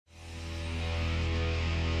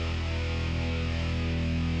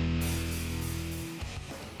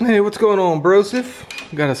Hey, what's going on, Brosif?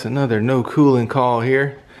 Got us another no cooling call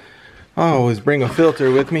here. I always bring a filter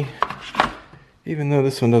with me, even though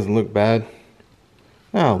this one doesn't look bad.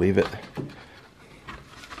 I'll leave it.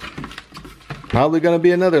 Probably gonna be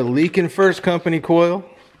another leaking First Company coil.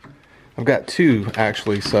 I've got two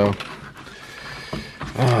actually, so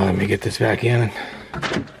let me get this back in.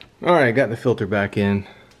 All right, got the filter back in.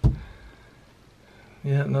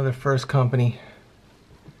 Yeah, another First Company.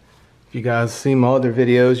 If you guys see my other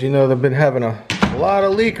videos, you know they've been having a lot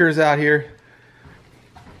of leakers out here.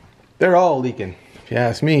 They're all leaking, if you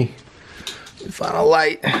ask me. We find a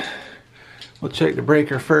light. We'll check the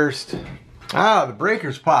breaker first. Ah, the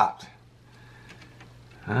breaker's popped.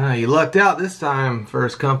 You lucked out this time,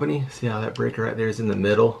 First Company. See how that breaker right there is in the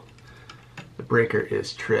middle? The breaker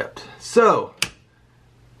is tripped. So,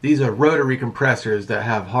 these are rotary compressors that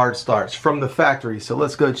have hard starts from the factory. So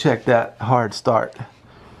let's go check that hard start.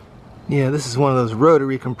 Yeah, this is one of those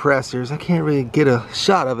rotary compressors. I can't really get a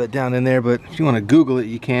shot of it down in there, but if you want to Google it,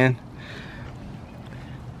 you can.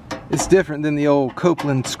 It's different than the old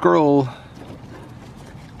Copeland scroll.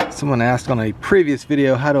 Someone asked on a previous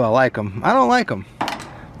video, how do I like them? I don't like them.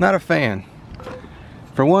 Not a fan.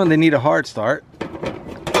 For one, they need a hard start.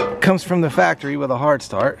 Comes from the factory with a hard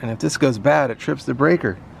start, and if this goes bad, it trips the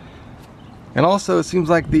breaker. And also, it seems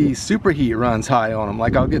like the superheat runs high on them.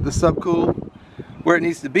 Like, I'll get the subcool where it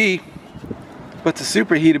needs to be, but the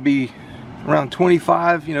superheat will be around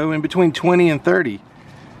 25, you know, in between 20 and 30.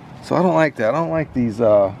 So I don't like that. I don't like these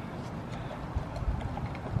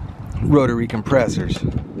rotary compressors.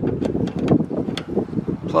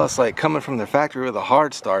 Plus, like, coming from the factory with a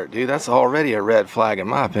hard start, dude, that's already a red flag in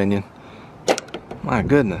my opinion. My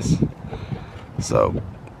goodness. So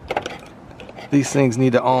these things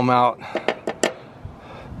need to ohm out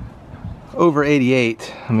over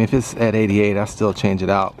 88. I mean, if it's at 88, I still change it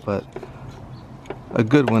out, but a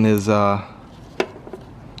good one is not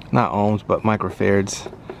ohms but microfarads.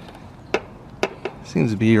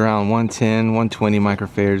 Seems to be around 110, 120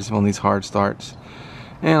 microfarads on these hard starts.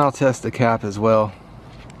 And I'll test the cap as well.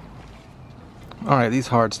 Alright, these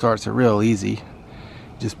hard starts are real easy.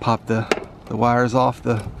 Just pop the wires off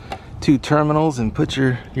the two terminals and put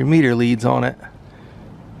your meter leads on it.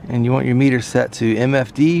 And you want your meter set to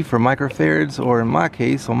MFD for microfarads, or in my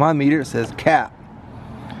case, on my meter it says cap.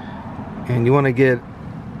 And you want to get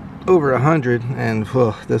over 100, and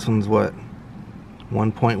this one's what,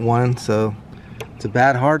 1.1, so it's a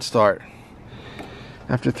bad hard start.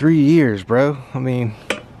 After 3 years, bro. I mean,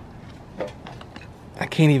 I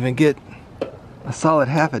can't even get a solid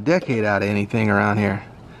half a decade out of anything around here.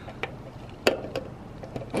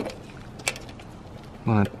 I'm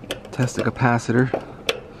gonna test the capacitor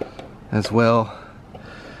as well.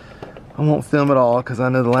 I won't film it all because I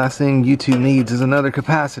know the last thing YouTube needs is another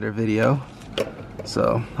capacitor video.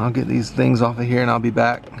 So I'll get these things off of here and I'll be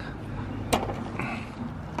back.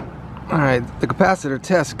 Alright, the capacitor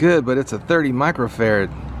tests good, but it's a 30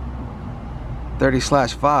 microfarad.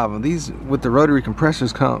 30/5. These with the rotary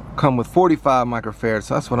compressors come with 45 microfarads,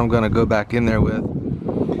 so that's what I'm going to go back in there with.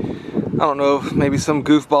 I don't know if maybe some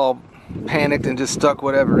goofball panicked and just stuck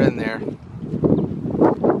whatever in there,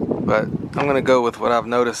 but I'm going to go with what I've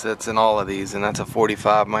noticed that's in all of these, and that's a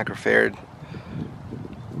 45 microfarad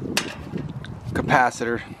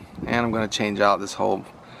capacitor. And I'm going to change out this whole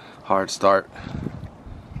hard start.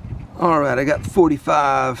 Alright, I got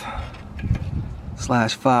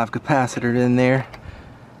 45/5 capacitor in there.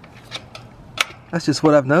 That's just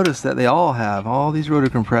what I've noticed that they all have. All these rotary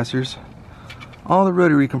compressors, all the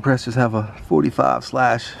rotary compressors have a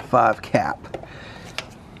 45/5 cap.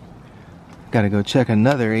 Gotta go check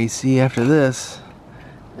another AC after this.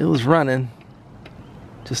 It was running,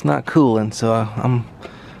 just not cooling, so I'm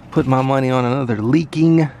putting my money on another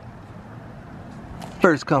leaking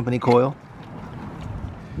First Company coil.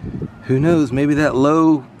 Who knows, maybe that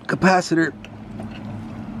low capacitor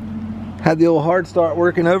had the old hard start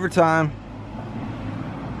working overtime.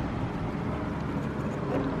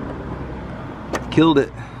 Killed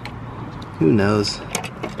it. Who knows?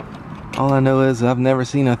 All I know is I've never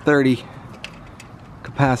seen a 30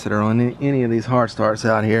 capacitor on any of these hard starts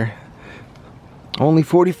out here. Only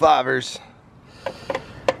 45ers.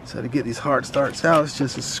 So to get these hard starts out, it's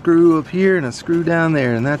just a screw up here and a screw down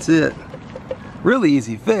there, and that's it. Really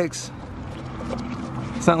easy fix.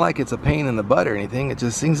 It's not like it's a pain in the butt or anything. It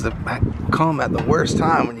just seems to come at the worst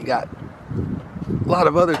time when you got a lot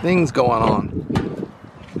of other things going on.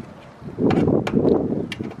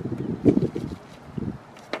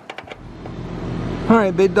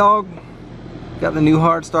 Alright, big dog. Got the new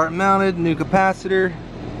hard start mounted, new capacitor.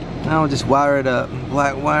 Now I'll just wire it up.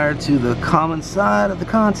 Black wire to the common side of the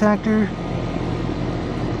contactor.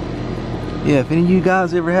 Yeah, if any of you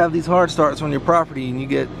guys ever have these hard starts on your property and you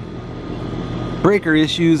get breaker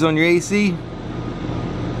issues on your AC,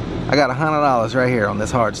 I got $100 right here on this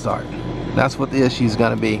hard start. That's what the issue is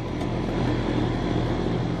gonna be.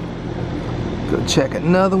 Go check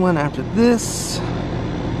another one after this.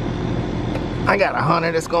 I got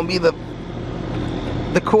 100. It's gonna be the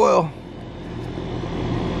coil,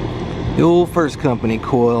 the old First Company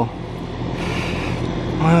coil.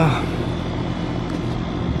 Well,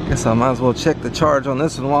 guess I might as well check the charge on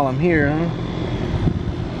this one while I'm here, huh?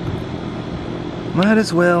 Might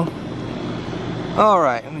as well.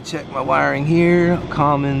 Alright, let me check my wiring here.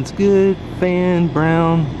 Common's good, fan,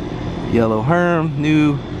 brown, yellow Herm,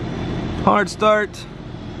 new hard start.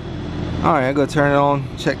 Alright, I'll go turn it on,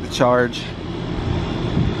 check the charge.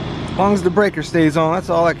 As long as the breaker stays on, that's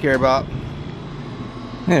all I care about.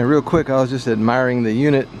 Yeah, real quick, I was just admiring the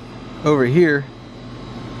unit over here.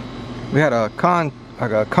 We had a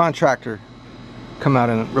contractor come out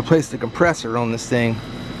and replace the compressor on this thing.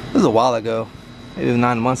 This was a while ago, maybe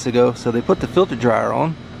 9 months ago. So they put the filter dryer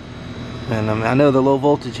on, and I know the low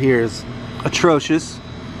voltage here is atrocious.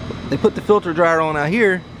 They put the filter dryer on out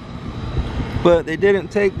here, but they didn't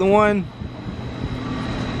take the one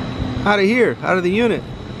out of here, out of the unit.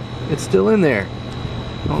 It's still in there.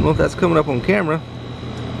 I don't know if that's coming up on camera.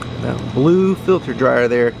 That blue filter dryer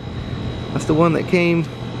there, that's the one that came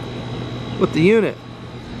with the unit.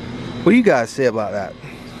 What do you guys say about that?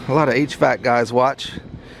 A lot of HVAC guys watch.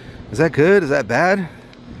 Is that good? Is that bad?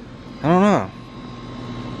 I don't know.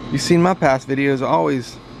 You've seen my past videos. I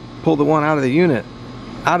always pull the one out of the unit,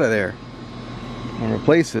 out of there, and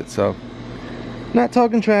replace it. So, not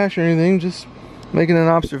talking trash or anything, just making an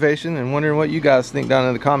observation and wondering what you guys think down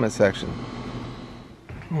in the comment section.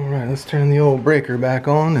 Alright, let's turn the old breaker back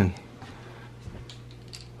on and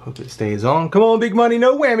hope it stays on. Come on, big money,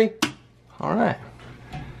 no whammy. Alright.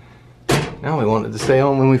 Now we want it to stay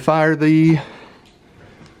on when we fire the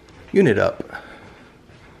unit up.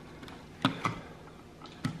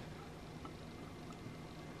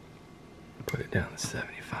 Put it down to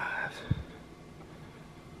 75.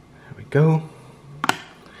 There we go.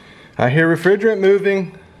 I hear refrigerant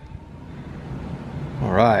moving.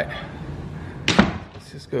 Alright. Let's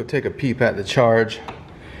just go take a peep at the charge.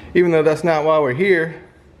 Even though that's not why we're here.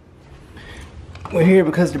 We're here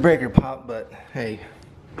because the breaker popped, but hey,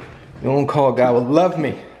 the on-call guy will love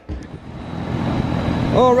me.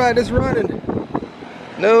 Alright, it's running.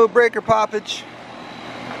 No breaker poppage.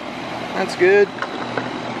 That's good.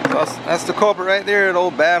 That's the culprit right there, an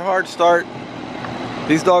old bad hard start.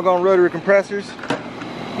 These doggone rotary compressors,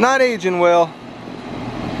 not aging well.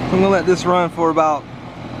 I'm gonna let this run for about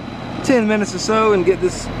 10 minutes or so and get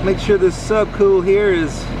this, make sure this subcool here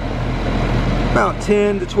is about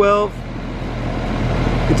 10 to 12.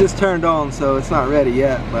 It just turned on, so it's not ready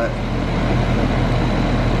yet, but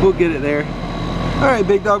we'll get it there. Alright,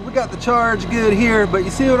 big dog, we got the charge good here, but you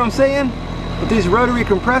see what I'm saying? With these rotary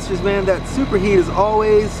compressors, man, that superheat is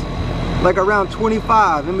always like around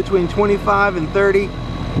 25, in between 25 and 30.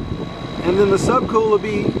 And then the subcool will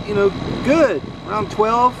be, you know, good, around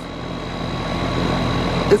 12.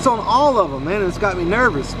 It's on all of them, man, and it's got me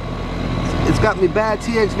nervous. It's got me bad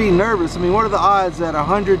TXV nervous. I mean, what are the odds that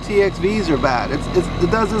 100 TXVs are bad?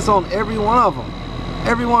 It does this on every one of them.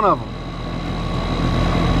 Every one of them.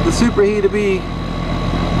 The superheat to be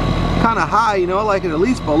kind of high, you know, I like it at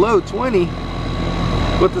least below 20.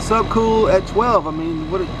 With the subcool at 12, I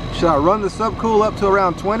mean, what should I run the subcool up to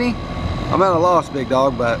around 20? I'm at a loss, big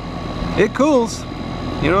dog, but it cools.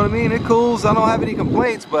 You know what I mean? It cools. I don't have any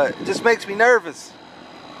complaints, but it just makes me nervous.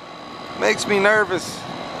 Makes me nervous.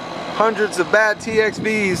 Hundreds of bad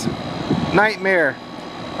TXVs. Nightmare.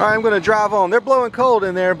 Alright, I'm gonna drive on. They're blowing cold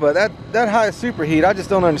in there, but that high superheat, I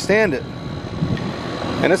just don't understand it.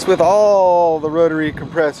 And it's with all the rotary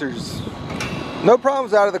compressors. No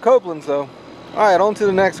problems out of the Copelands though. Alright, on to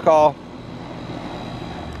the next call.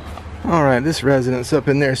 Alright, this resident's up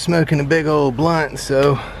in there smoking a big old blunt,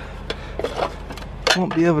 so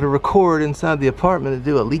won't be able to record inside the apartment to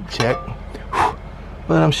do a leak check.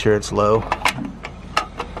 But I'm sure it's low.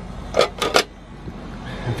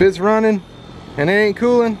 If it's running and it ain't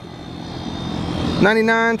cooling,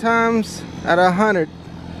 99 times out of 100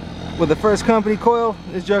 with the First Company coil,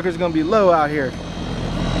 this joker's gonna be low out here.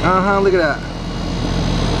 Look at that.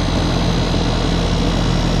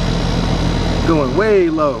 Going way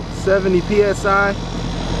low, 70 psi.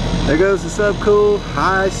 There goes the subcool,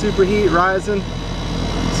 high superheat rising.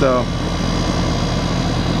 So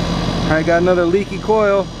I got another leaky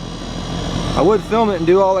coil. I would film it and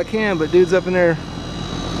do all I can, but dude's up in there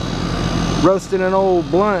roasting an old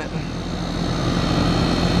blunt.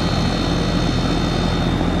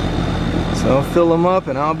 So I'll fill them up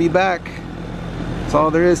and I'll be back. That's all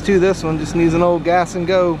there is to this one. Just needs an old gas and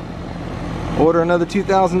go. Order another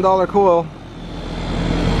 $2,000 coil.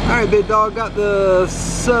 Alright, big dog, got the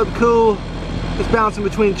subcool. It's bouncing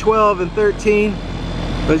between 12 and 13.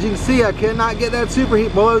 But as you can see, I cannot get that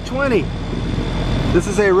superheat below 20. This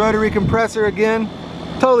is a rotary compressor again.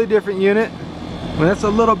 Totally different unit. I mean, that's a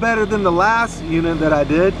little better than the last unit that I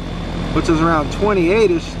did, which was around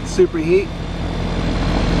 28-ish superheat.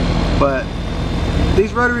 But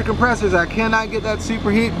these rotary compressors, I cannot get that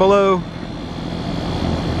superheat below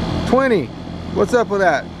 20. What's up with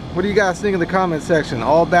that? What do you guys think in the comment section?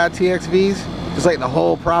 All bad TXVs? Just like the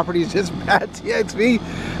whole property is just bad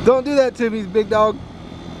TXV? Don't do that to me, big dog.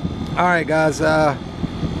 Alright guys,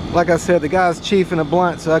 like I said, the guy's chiefing a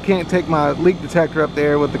blunt, so I can't take my leak detector up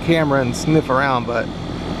there with the camera and sniff around, but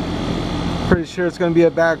pretty sure it's going to be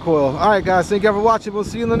a bad coil. Alright guys, thank you for watching. We'll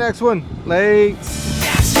see you in the next one. Late.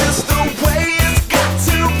 That's just the way